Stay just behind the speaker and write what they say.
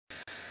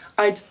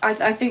I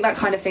think that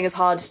kind of thing is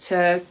hard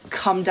to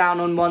come down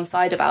on one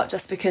side about,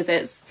 just because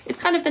it's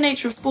kind of the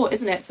nature of sport,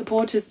 isn't it?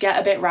 Supporters get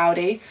a bit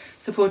rowdy,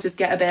 supporters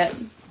get a bit,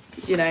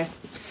 you know,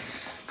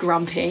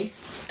 grumpy,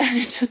 and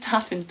it just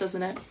happens,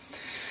 doesn't it?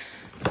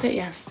 But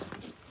yes,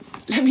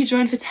 let me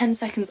join for 10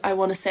 seconds. I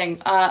want to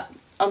sing.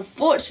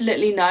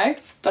 Unfortunately, no,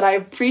 but I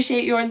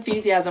appreciate your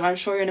enthusiasm. I'm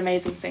sure you're an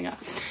amazing singer.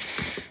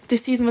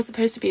 This season was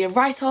supposed to be a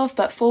write-off,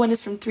 but 4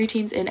 winners from 3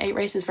 teams in 8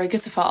 races. Very good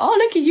so far. Oh,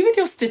 look at you with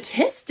your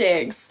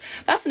statistics.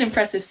 That's an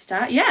impressive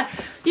stat. Yeah,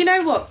 you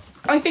know what?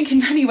 I think in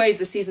many ways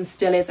the season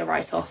still is a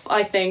write-off.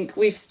 I think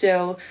we can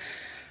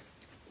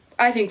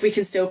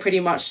still pretty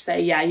much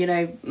say, yeah, you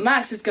know,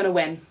 Max is going to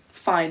win.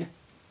 Fine.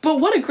 But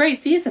what a great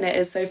season it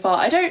is so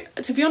far.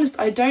 To be honest,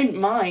 I don't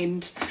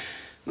mind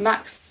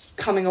Max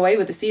coming away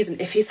with the season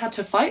if he's had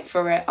to fight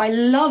for it. I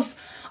love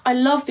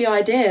the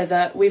idea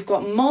that we've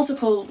got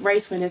multiple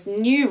race winners,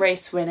 new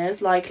race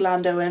winners like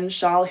Lando and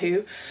Charles,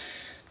 who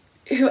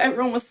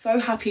everyone was so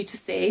happy to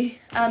see.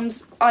 And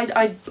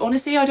I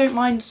honestly, I don't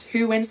mind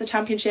who wins the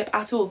championship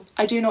at all.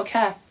 I do not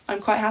care.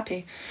 I'm quite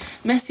happy.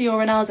 Messi or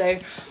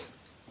Ronaldo.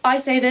 I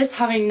say this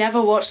having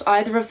never watched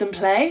either of them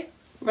play.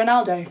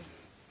 Ronaldo.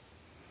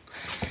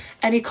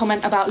 Any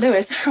comment about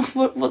Lewis?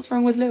 What's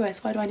wrong with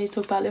Lewis? Why do I need to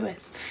talk about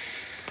Lewis?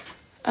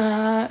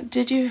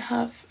 Did you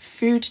have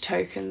food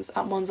tokens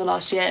at Monza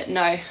last year?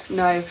 No.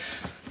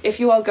 If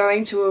you are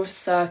going to a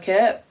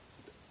circuit,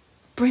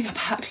 bring a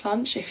packed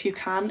lunch if you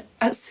can.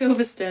 At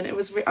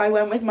Silverstone, I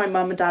went with my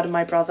mum and dad and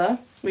my brother.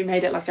 We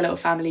made it like a little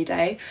family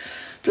day.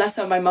 Bless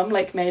her, my mum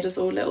made us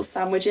all little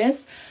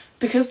sandwiches,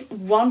 because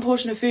one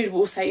portion of food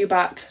will set you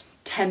back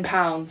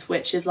 £10,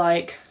 which is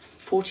like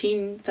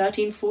 14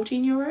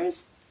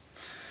 euros.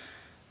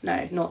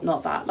 No,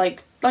 not that.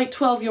 Like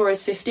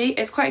 €12.50.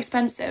 It's quite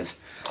expensive.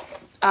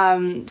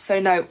 So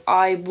no,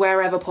 I,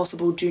 wherever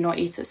possible, do not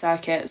eat at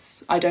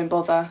circuits. I don't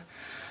bother.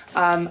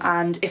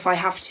 And if I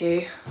have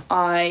to,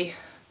 I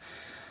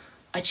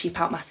cheap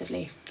out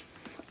massively.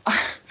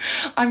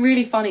 I'm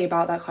really funny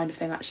about that kind of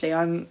thing, actually.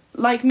 I'm,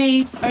 like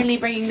me, only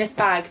bringing this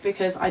bag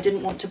because I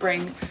didn't want to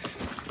bring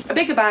a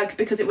bigger bag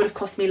because it would have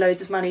cost me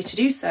loads of money to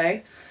do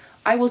so.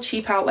 I will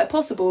cheap out where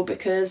possible,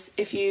 because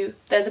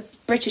there's a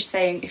British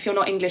saying, if you're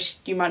not English,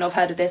 you might not have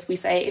heard of this. We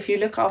say, if you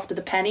look after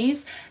the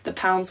pennies, the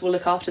pounds will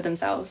look after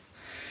themselves.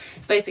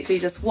 It's basically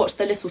just watch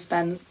the little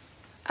spends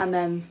and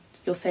then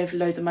you'll save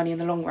loads of money in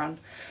the long run.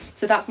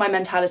 So that's my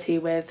mentality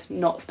with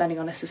not spending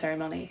unnecessary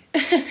money.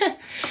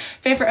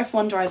 Favourite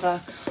F1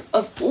 driver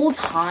of all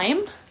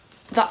time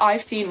that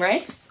I've seen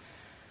race?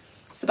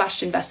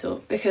 Sebastian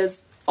Vettel,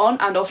 because on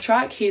and off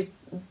track, he's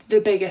the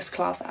biggest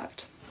class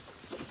act.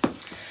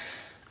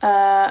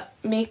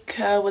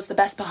 Mika was the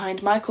best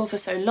behind Michael for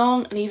so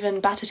long and even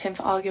battered him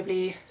for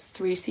arguably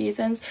 3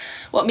 seasons.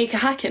 What, Mika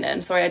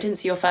Häkkinen? Sorry, I didn't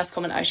see your first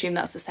comment. I assume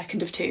that's the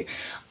second of 2.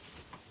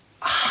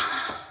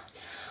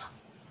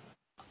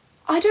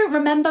 I don't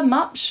remember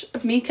much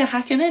of Mika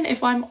Häkkinen,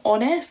 if I'm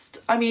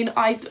honest. I mean,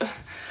 I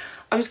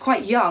was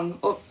quite young,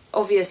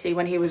 obviously,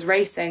 when he was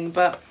racing,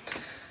 but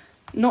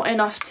not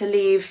enough to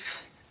leave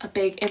a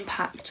big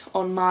impact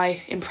on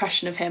my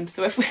impression of him.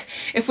 So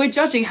if we're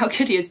judging how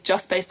good he is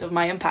just based on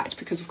my impact,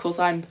 because of course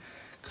I'm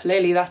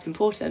clearly that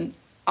important,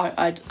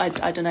 I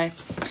don't know.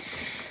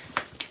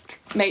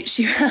 Mate,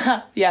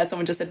 yeah,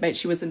 someone just said, mate,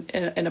 she was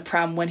in a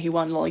pram when he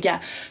won, lol.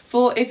 Yeah,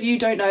 if you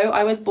don't know,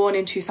 I was born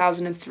in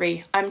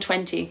 2003. I'm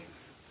 20.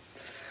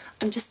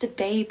 I'm just a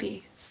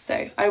baby,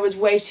 so I was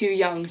way too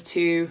young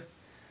to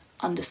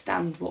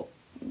understand what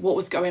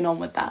was going on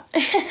with that.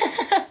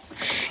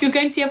 You're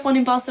going to see F1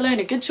 in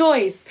Barcelona. Good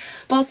choice.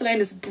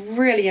 Barcelona's a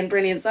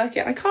brilliant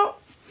circuit.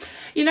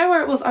 You know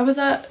where it was? I was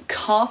at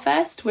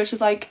Carfest, which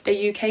is like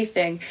a UK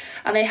thing,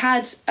 and they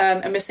had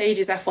a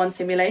Mercedes F1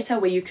 simulator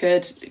where you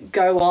could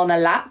go on a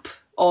lap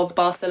of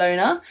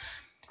Barcelona.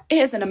 It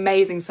is an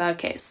amazing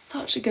circuit. It's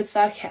such a good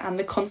circuit, and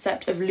the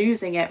concept of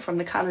losing it from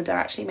the calendar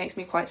actually makes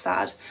me quite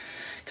sad,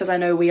 because I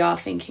know they are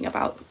thinking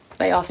about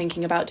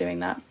doing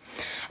that.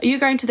 Are you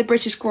going to the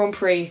British Grand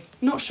Prix?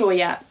 Not sure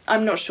yet.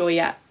 I'm not sure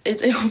yet.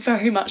 It will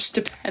very much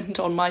depend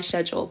on my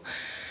schedule.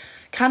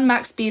 Can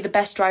Max be the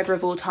best driver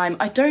of all time?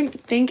 I don't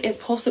think it's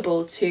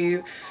possible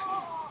to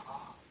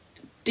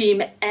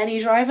deem any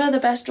driver the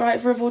best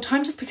driver of all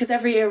time, just because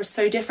every year is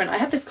so different. I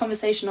had this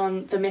conversation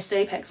on the Missed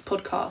Apex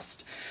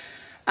podcast,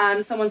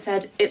 and someone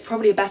said it's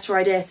probably a better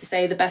idea to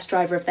say the best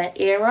driver of their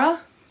era.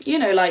 You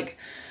know, like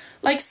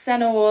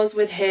Senna was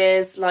with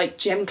his, like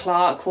Jim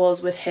Clark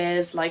was with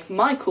his, like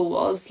Michael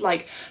was,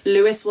 like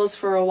Lewis was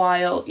for a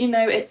while. You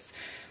know, it's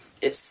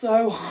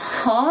so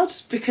hard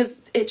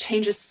because it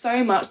changes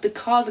so much. The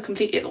cars are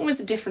it's almost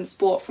a different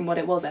sport from what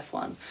it was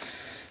F1.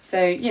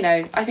 So, you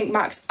know, I think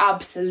Max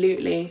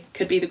absolutely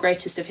could be the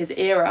greatest of his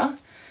era,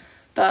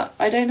 but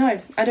I don't know.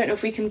 I don't know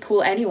if we can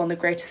call anyone the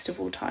greatest of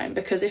all time,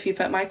 because if you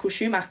put Michael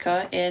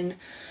Schumacher in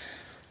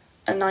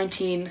a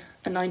 1950s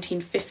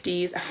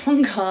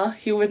F1 car,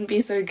 he wouldn't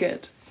be so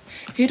good.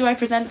 Who do I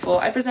present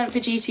for? I present for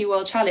GT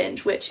World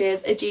Challenge, which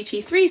is a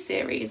GT3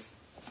 series.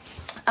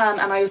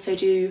 And I also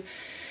do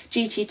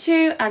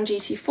GT2 and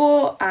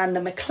GT4 and the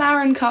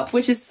McLaren Cup,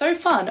 which is so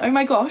fun. Oh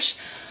my gosh.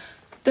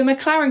 The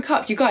McLaren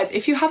Cup, you guys,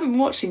 if you haven't been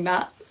watching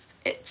that,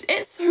 it's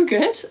so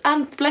good.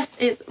 And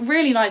it's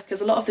really nice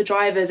because a lot of the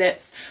drivers,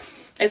 it's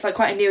like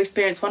quite a new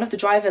experience. One of the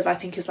drivers I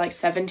think is like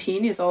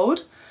 17 years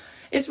old.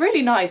 It's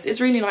really nice.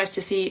 It's really nice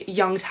to see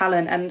young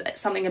talent and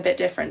something a bit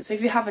different. So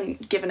if you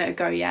haven't given it a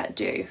go yet,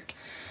 do.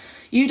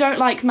 You don't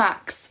like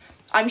Max.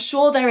 I'm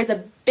sure there is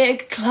a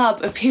big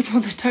club of people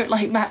that don't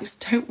like Max.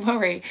 Don't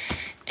worry.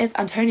 Is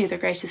Antonio the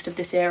greatest of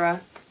this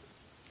era?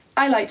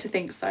 I like to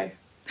think so.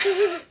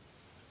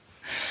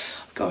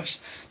 Gosh,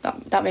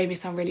 that made me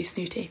sound really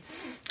snooty.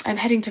 I'm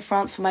heading to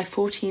France for my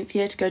 14th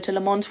year to go to Le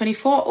Mans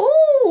 24.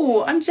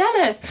 Ooh, I'm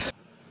jealous.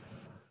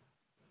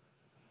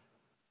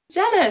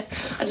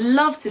 I'd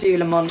love to do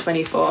Le Mans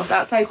 24.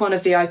 That's like one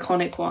of the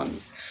iconic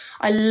ones.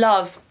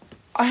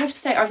 I have to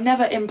say, I've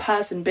never in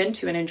person been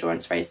to an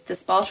endurance race. The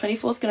Spa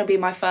 24 is going to be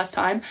my first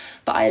time,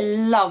 but I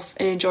love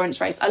an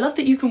endurance race. I love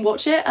that you can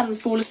watch it and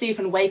fall asleep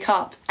and wake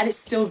up and it's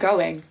still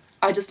going.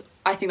 I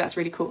think that's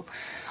really cool.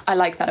 I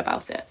like that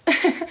about it.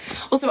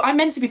 Also, I'm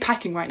meant to be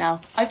packing right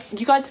now.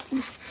 You guys,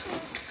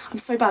 I'm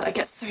so bad. I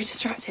get so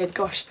distracted.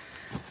 Gosh,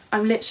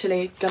 I'm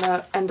literally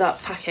gonna end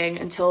up packing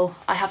until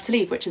I have to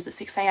leave, which is at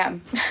 6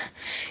 AM.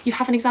 You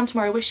have an exam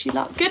tomorrow. Wish you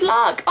luck. Good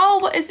luck. Oh,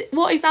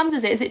 what exams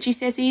is it? Is it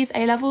GCSEs,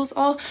 A-levels?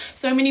 Oh,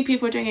 so many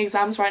people are doing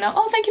exams right now.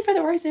 Oh, thank you for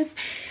the roses.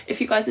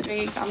 If you guys are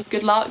doing exams,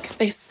 good luck.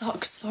 They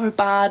suck so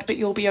bad, but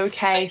you'll be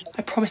okay.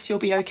 I promise you'll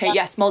be okay.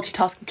 Yes,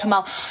 multitasking.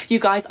 Kamal, you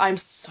guys, I'm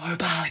so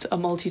bad at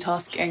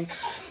multitasking.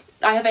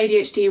 I have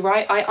ADHD,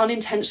 right? I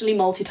unintentionally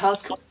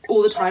multitask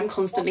all the time,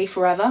 constantly,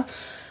 forever.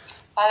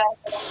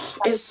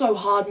 It's so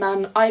hard,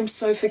 man. I'm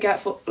so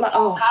forgetful. Like,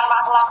 oh,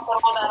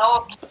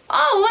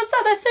 what's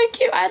that? That's so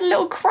cute. I had a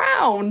little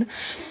crown.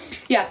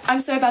 Yeah, I'm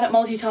so bad at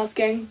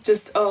multitasking.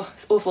 Just, oh,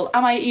 it's awful.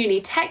 Am I at uni?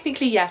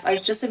 Technically, yes.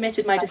 I've just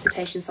submitted my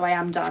dissertation, so I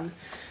am done.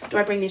 Do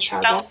I bring these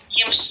trousers?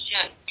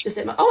 Just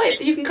oh,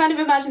 wait, you can kind of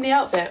imagine the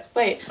outfit.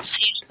 Wait,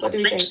 what do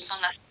we think?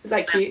 Is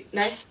that cute?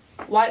 No?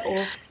 White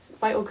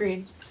or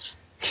green?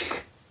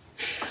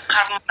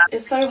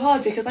 It's so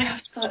hard because I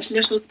have such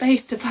little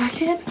space to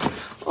pack in.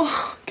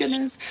 Oh,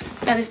 goodness.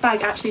 And this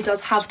bag actually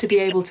does have to be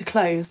able to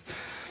close.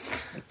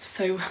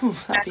 So,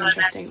 that'd be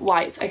interesting.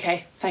 White,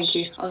 okay, thank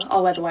you.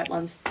 I'll wear the white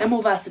ones. They're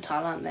more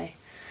versatile, aren't they?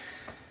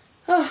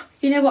 Oh,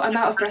 you know what? I'm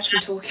out of breath from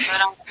talking.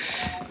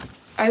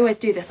 I always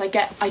do this. I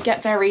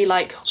get very,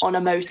 like, on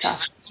a motor,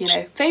 you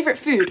know. Favourite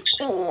food?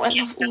 Oh, I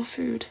love all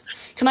food.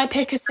 Can I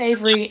pick a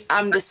savoury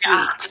and a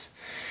sweet?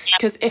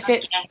 Because if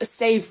it's a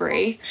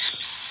savoury,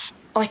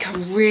 like a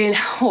real...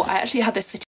 Oh, I actually had this for